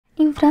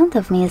In front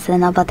of me is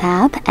LENOVO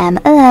Tab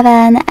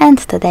M11, and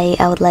today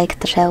I would like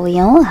to show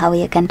you how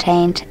you can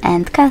change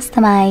and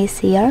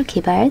customize your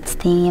keyboard's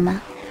theme.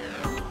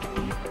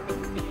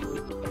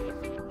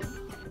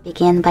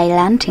 Begin by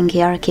launching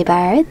your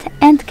keyboard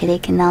and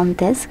clicking on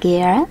this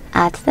gear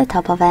at the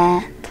top of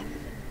it.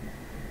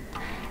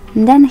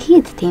 Then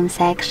hit Theme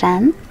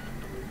section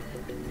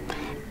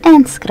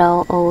and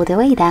scroll all the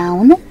way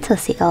down to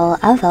see all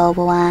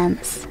available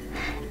ones.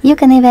 You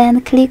can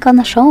even click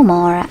on Show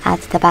More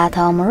at the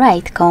bottom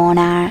right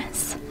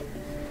corners.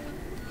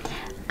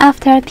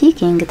 After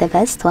picking the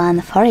best one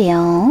for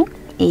you,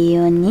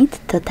 you need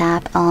to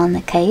tap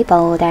on Key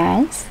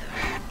Borders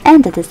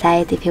and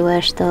decide if you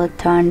wish to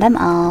turn them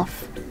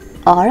off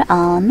or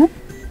on,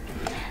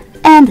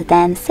 and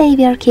then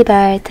save your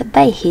keyboard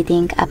by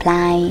hitting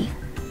Apply.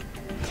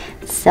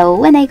 So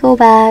when I go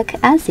back,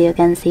 as you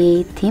can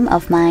see, theme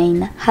of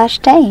mine has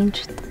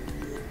changed.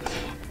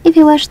 If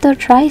you wish to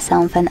try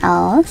something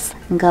else,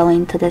 go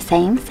into the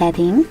same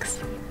settings,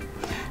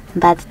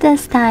 but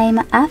this time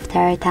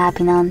after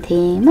tapping on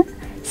theme,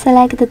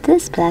 select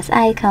this plus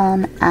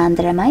icon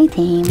under my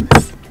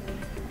themes.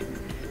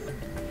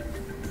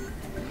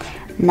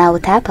 Now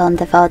tap on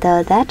the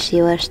photo that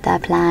you wish to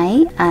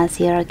apply as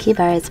your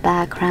keyboard's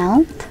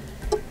background.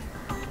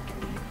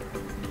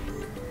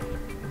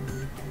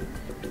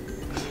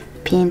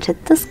 Pinch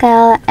it to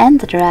scale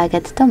and drag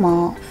it to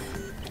move.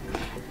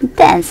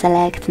 Then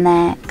select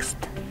Next.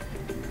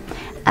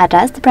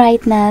 Adjust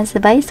brightness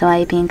by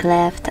swiping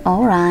left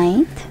or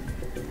right.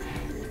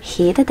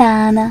 Hit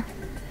Done.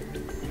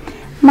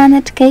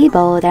 Manage Key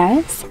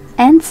Borders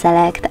and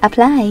select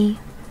Apply.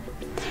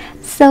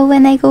 So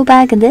when I go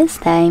back this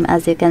time,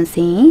 as you can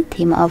see,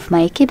 theme of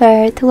my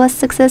keyboard was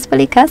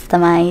successfully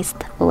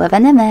customized with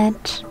an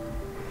image.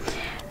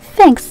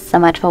 Thanks so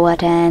much for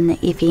watching.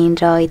 If you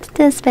enjoyed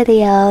this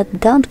video,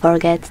 don't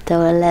forget to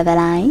leave a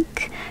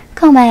like,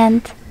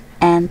 comment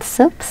and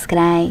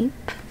subscribe.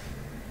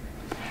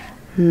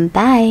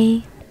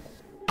 Bye!